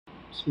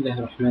بسم الله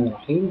الرحمن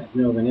الرحيم.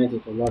 أبناء وبناتي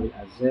طلاب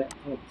الأعزاء،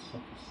 طلبة الصف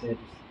السادس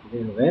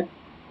ابتدائي لغات،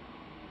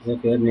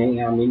 ازيكم يا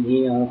ابنائي؟ عاملين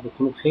إيه؟ يا رب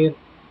تكونوا بخير.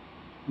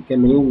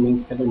 مكملين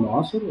من كتاب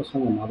المعاصر،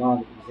 وصلنا مع بعض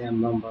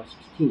exam number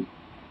 16.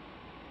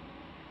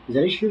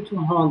 The ratio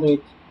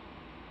 200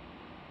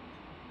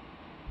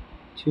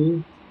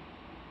 to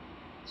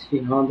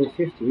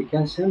 350. We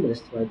can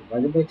simplest by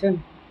divided by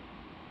 10.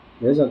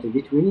 The result will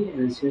be 20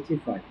 and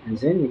 35. And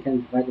then we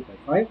can divide it by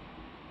 5.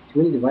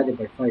 20 divided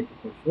by 5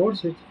 equals 4.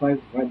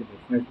 35 divided by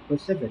 5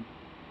 equals 7.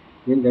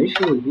 Then the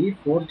ratio will be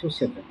 4 to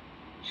 7.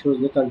 Shows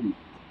letter B.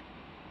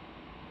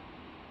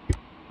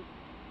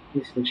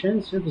 Next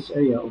question, surface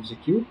area of the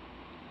cube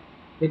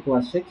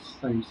equals 6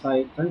 times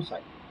side times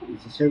side.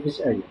 Is the surface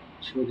area.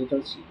 Show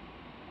letter C.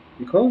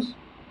 Because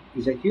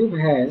the cube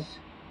has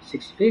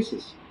 6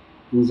 faces,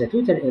 means the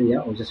total area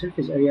of the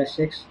surface area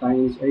 6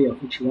 times area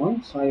of each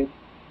one side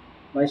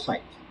by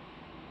side.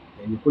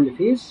 لأن كل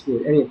face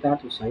والاريا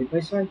بتاعته side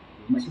by side،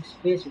 هما 6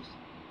 faces.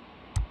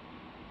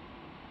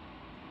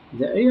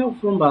 The area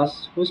of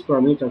rhombus whose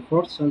perimeter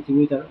 4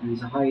 cm and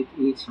the height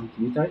 8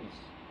 cm is.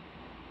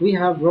 We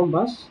have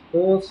rhombus,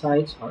 all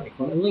sides are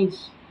equal in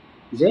length.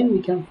 Then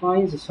we can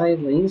find the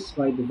side lengths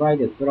by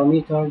divided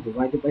perimeter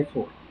divided by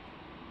 4.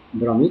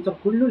 Perimeter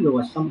كله اللي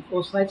هو sum of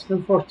all sides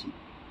كان 40.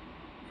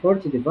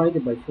 40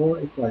 divided by 4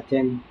 equal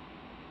 10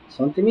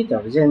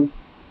 centimeter. Then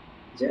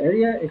the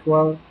area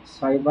equal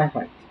side by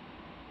height.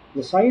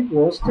 The side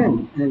was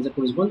 10 and the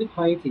corresponding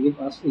height give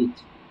us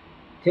 8.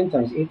 10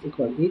 times 8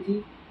 equal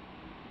 80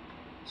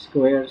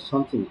 square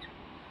centimeter.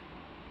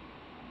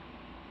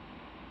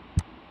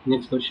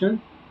 Next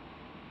question.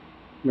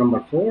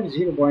 Number 4,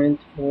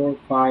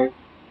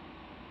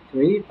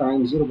 0.453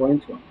 times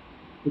 0.1.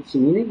 It's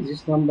meaning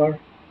this number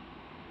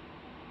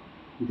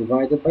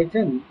divided by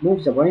 10.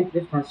 Move the point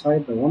left hand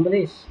side by one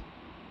place.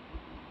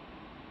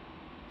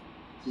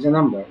 This is a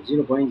number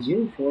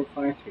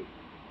 0.0453.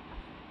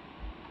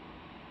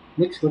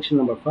 Next question,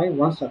 number 5.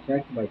 1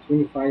 subtracted by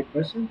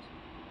 25%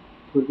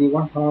 will be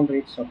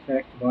 100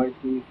 subtracted by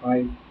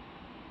 25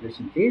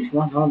 percentage.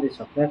 100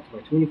 subtracted by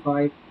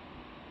 25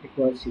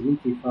 equals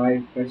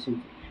 75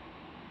 percentage.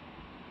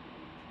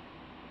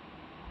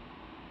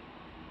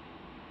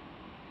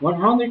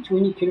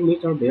 120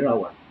 km per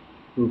hour.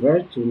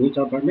 Convert to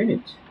meter per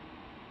minute.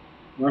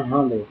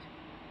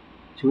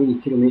 120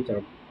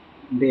 km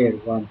per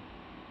 1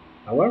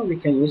 hour. We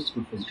can use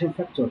composition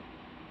factor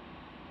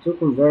to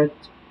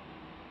convert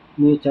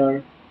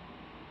meter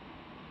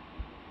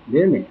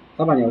per minute.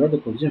 طبعا يا ولاد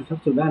الكومبوزيشن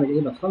فاكتور بعمل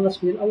ايه؟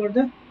 بتخلص من الاور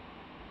ده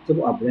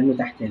اكتبه اب لانه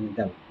تحت هنا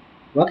داون،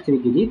 واكتب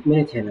الجديد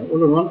منت هنا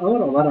واقول له 1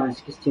 اور عباره عن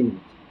 16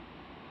 minute.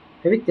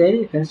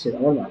 فبالتالي كنسل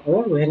الاور مع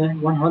الاور، وهنا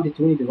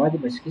 120 divided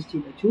by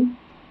 60 يبقى 2.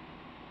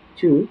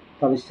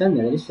 طب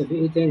استنى، ده لسه في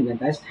ايه تاني؟ ده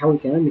انت عايز تحول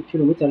كمان من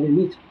الكيلومتر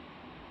للمتر.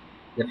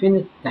 ده فين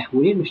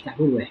التحويلين مش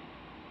تحويل واحد.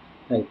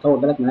 طيب طول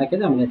بالك معايا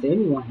كده، اعملها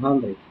تاني.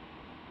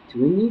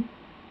 120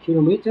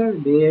 كيلومتر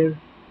بير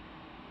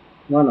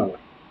 1 اور.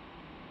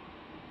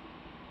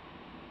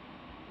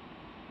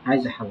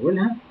 عايز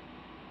احولها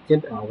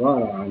تبقى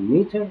عبارة عن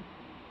متر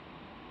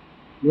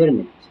بير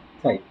مينت.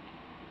 طيب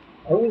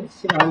أول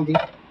ستيب عندي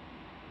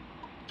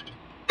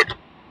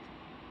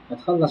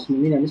هتخلص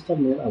من مين يا مستر؟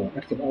 من الأور.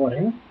 أكتب أور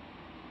هنا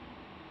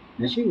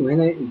ماشي،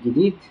 وهنا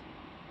الجديد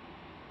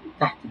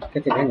تحت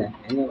كاتب هنا،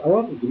 يعني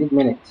الأور الجديد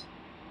مينت.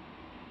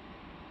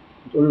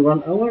 بتقول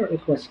 1 اور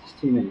equals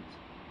 60 مينت.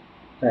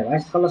 طيب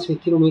عايز تخلص من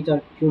الكيلومتر،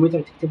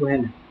 الكيلومتر تكتبه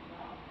هنا،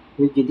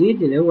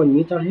 والجديد اللي هو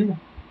المتر هنا،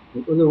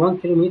 بتقول له 1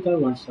 كيلومتر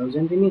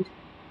 1000 متر.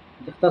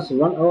 هتختصر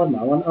 1 اور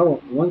مع 1 اور،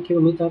 1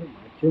 كيلومتر مع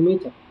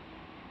كيلومتر.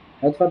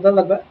 هيتفضل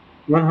لك بقى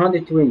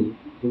 120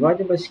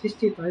 divided by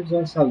 60 times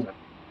 1000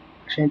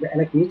 عشان يبقى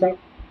لك متر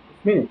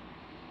في مينت.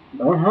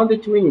 يبقى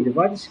 120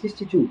 divided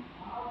 62.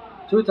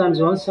 2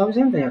 times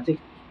 1000 هيعطيك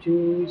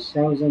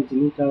 2000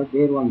 متر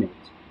بير 1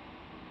 minute.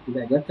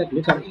 يبقى إجابتك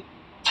letter A.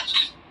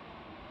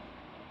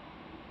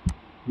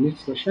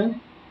 Next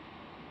question.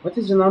 What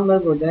is the number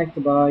product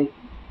by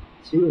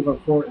 3 over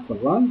 4 equal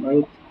 1?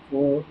 Write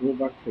 4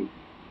 over 3.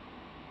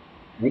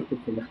 هنكتب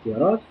في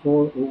الاختيارات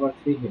 4 over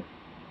 3 here.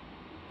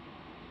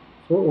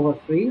 4 over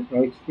 3,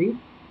 write 3.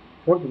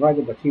 4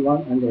 divided by 3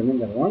 1 and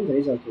remainder 1. The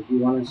result will be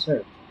 1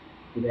 1/3.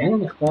 يبقى هنا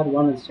نختار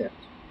 1 1/3.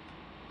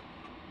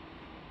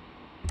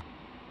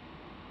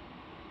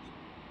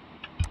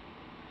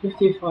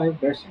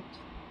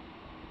 55%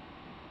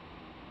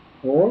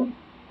 or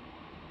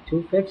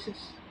 2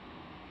 fifths.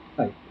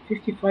 طيب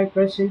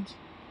 55%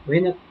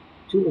 وهنا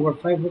 2 over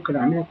 5 ممكن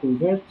أعملها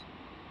convert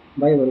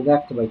by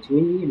product by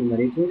 20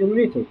 numerator و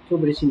denominator 2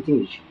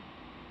 percentage.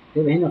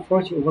 يبقى هنا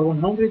 40 over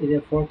 100 اللي هي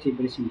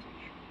 40%.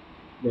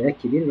 يبقى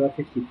الكبير اللي هو 55%.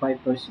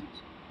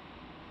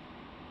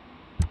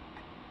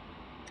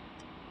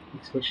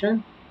 Next question.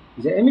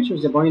 The image of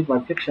the point by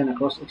reflection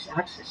across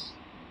x-axis.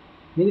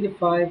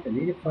 -5 and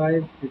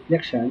 -5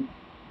 reflection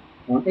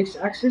on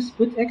x-axis.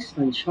 Put x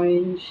and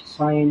change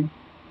sign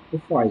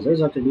of y. The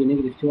result will be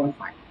 -2 and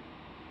 5.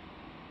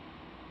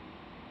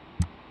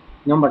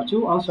 Number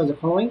 2, answer the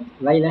following.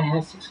 Layla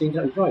has 6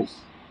 liters of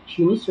rice.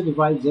 She needs to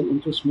divide them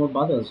into small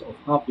bottles of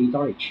half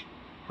liter each.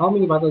 How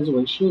many bottles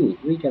will she need?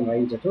 We can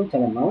write the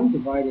total amount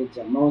divided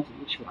the amount in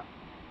each one.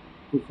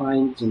 To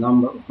find the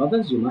number of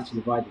bottles, you must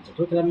divide the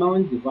total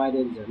amount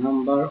divided the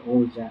number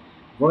or the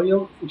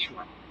volume of each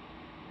one.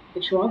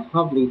 Each one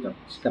half liter.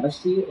 It's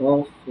capacity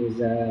of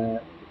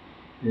the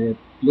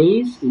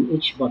place in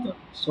each bottle.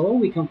 So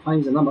we can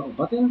find the number of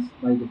bottles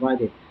by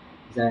divided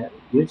the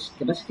unit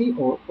capacity,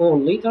 or all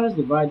liters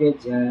divided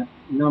the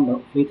number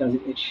of liters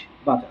in each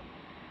bottle.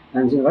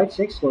 And then write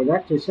 6 for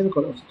that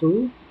reciprocal of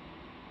 2,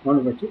 1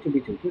 over 2 to be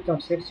 2. 2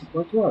 times 6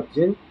 equal to what?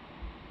 Then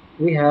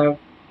we have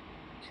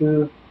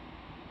 2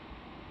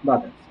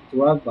 bottles,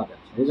 12 bottles.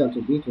 The result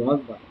will be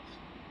 12 bottles.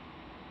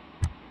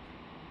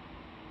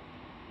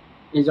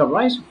 Is the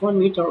price of 1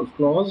 meter of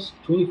clothes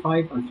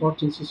 25 and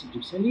 14 cents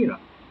Egyptian lira.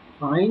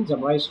 Find the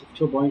price of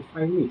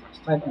 2.5 meters.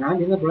 طيب أنا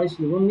عندي هنا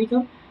برايس ل 1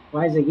 متر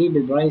وعايز أجيب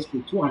البرايس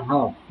ل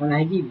 2.5،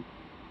 فأنا هجيب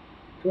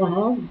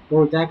 2.5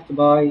 product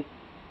by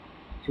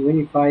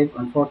 25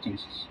 and 14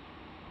 cents.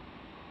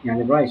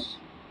 يعني price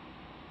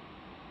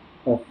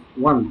of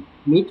 1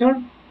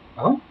 meter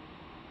أهو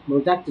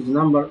product is the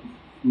number of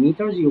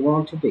meters you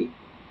want to pay.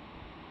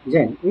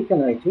 Then we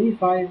can write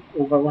 25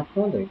 over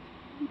 100,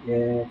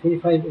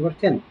 25 over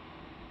 10.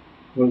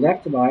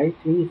 Product by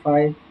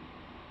 25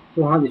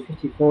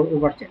 254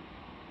 over 10.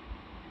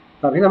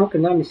 طب هنا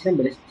ممكن نعمل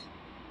simplest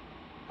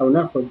أو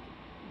ناخد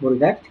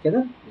product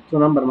كده التو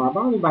نمبر مع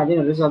بعض وبعدين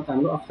الريزلت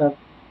أعمله after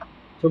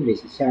two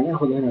places. يعني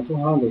آخد هنا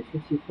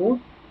 254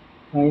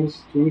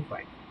 times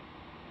 25.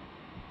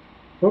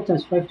 4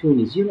 times 5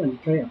 20 0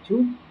 and carry up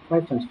 2.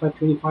 5 times 5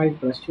 25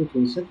 plus 2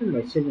 27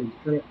 write 7 and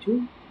carry up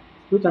 2.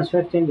 2 times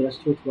 5 10 plus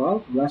 2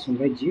 12 plus 1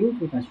 write 0.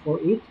 2 times 4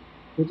 8.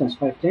 2 times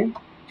 5 10.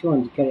 2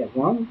 and carry up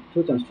 1.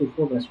 2 times 2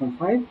 4 plus 1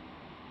 5.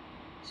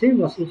 7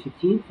 plus 8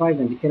 15. 5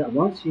 and carry up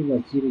 1. 3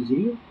 plus 0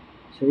 0.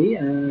 3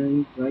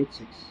 and write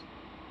 6.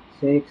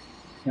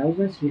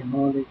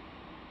 6,350.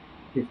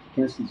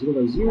 Cancel 0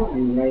 by 0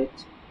 and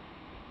write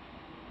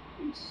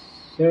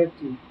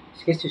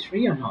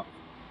 63 and half.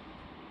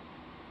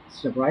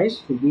 So the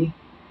price will be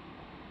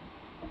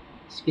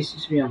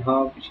 63 and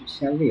half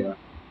Egyptian lira.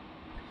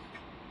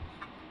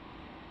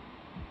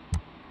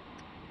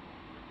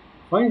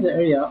 Find the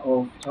area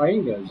of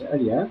triangle. The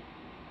area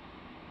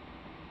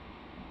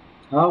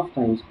half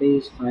times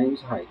base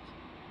times height.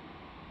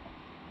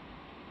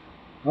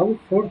 How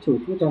 4 2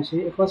 2 times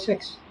 3 equals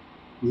 6.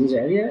 In the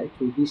area it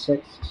will be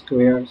 6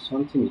 square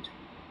centimeter.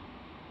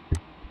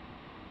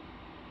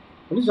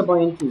 What is the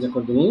point in the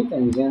coordinate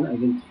and then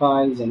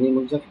identify the name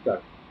of the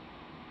figure.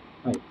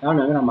 طيب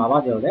تعالوا نعملها مع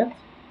بعض يا ولاد.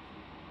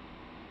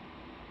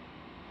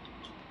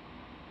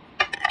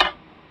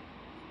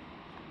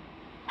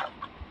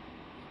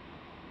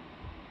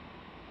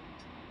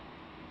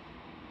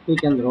 We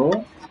can draw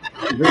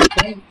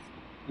vertical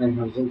and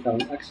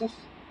horizontal axis.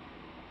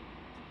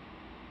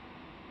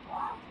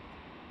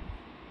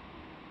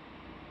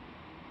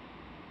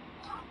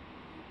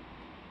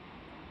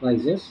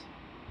 Like this.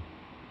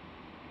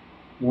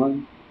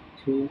 1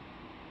 2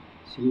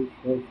 3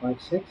 4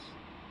 5 6.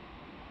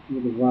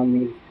 Negative 1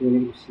 negative 2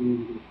 negative 3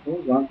 negative 4.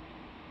 1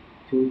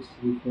 2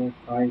 3 4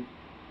 5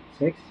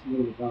 6.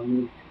 Negative 1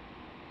 negative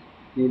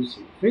 2 negative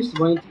 3. First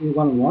point is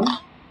 1 and 1.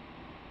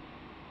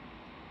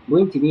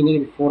 Going to be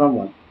negative 4 and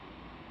 1.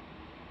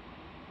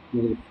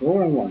 Negative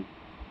 4 and 1.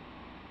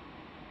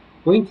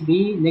 Going to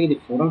be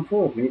negative 4 and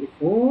 4. Negative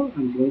 4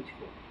 and negative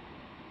 4.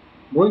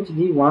 Going to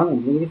be 1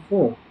 and negative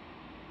 4.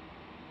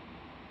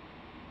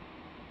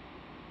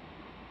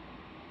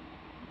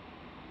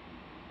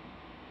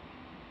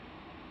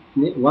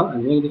 1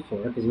 and negative 4.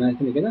 ركز معايا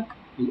تاني كده.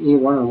 ال A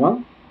 1 and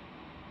 1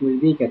 وال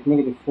B كانت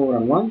negative 4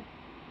 and 1.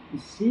 ال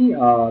C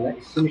لا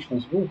ال C مش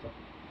مظبوطة.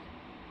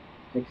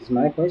 ركز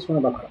معايا كويس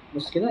وأنا بقرأ.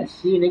 بص كده ال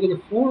C negative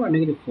 4 and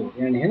negative 4.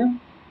 يعني هنا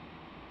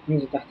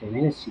ننزل تحت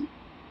هنا ال C.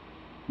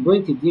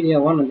 بوينت دي اللي هي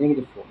 1 and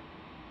negative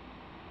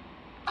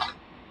 4.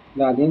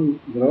 بعدين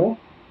draw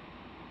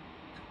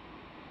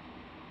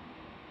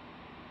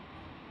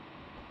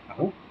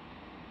أهو.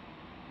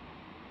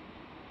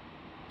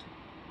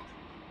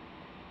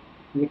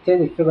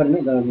 وبالتالي الفيجر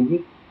نقدر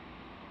نجيب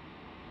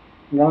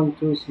 1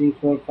 2 3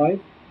 4 5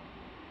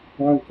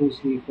 1 2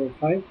 3 4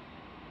 5 it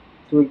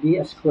will be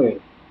a square.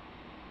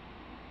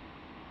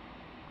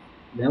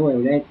 ده هو يا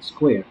ولاد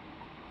square.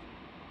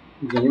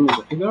 The name of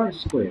the figure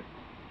square.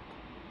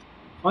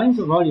 Find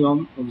the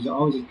volume of the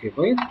opposite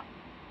cuboid.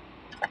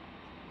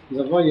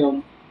 The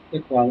volume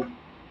equal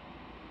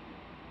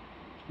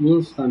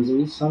means times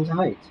width times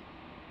height.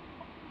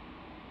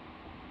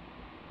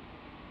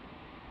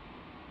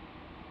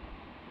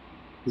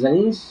 The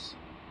length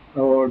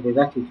or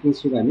product between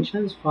two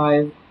dimensions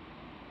 5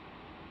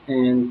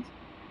 and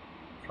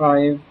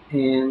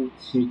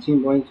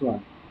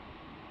 13.1.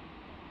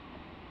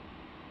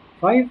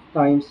 5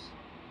 times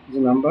the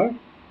number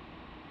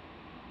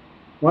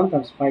 1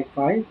 times 5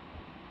 5,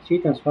 3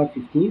 times 5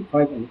 15,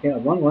 5 and carry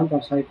 1, 1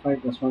 times 5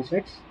 5 plus 1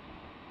 6,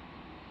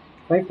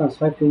 5 times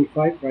 5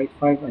 25, write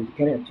 5 and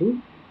carry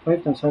 2,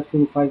 5 times 5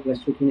 25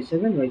 plus 2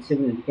 27, write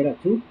 7 and carry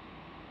 2,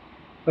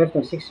 5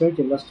 times 6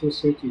 30 plus 2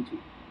 32.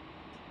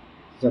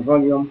 The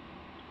volume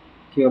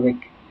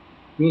cubic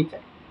meter.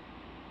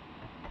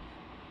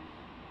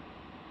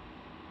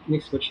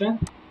 Next question.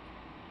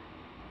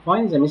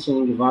 Find the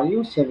missing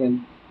value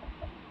 7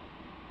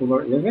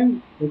 over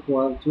 11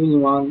 equal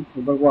 21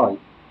 over y.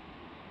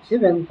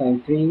 7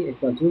 times 3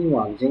 equal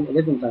 21, then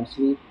 11 times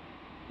 3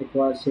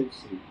 equals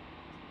 33.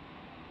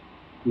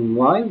 And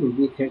y will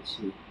be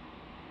 33.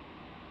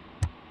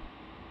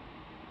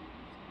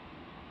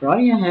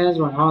 Rania has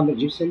 100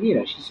 Egyptian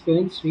lira. She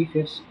spent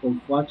 3/5 of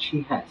what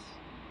she has.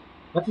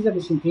 What is the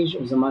percentage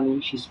of the money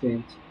she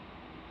spent?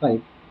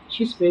 Type.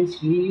 She spent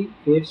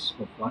 3/5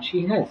 of what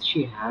she has.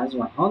 She has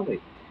 100.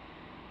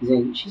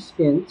 Then she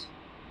spent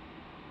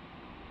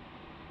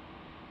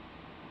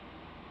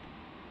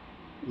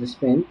the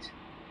spent.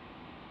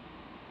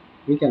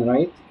 We can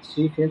write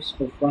 3/5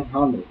 of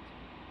 100.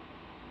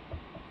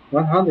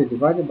 100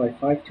 divided by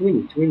 5,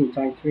 20. 20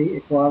 times 3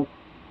 equals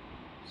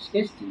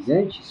 60.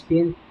 Then she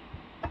spent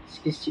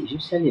 60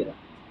 Egyptian lira.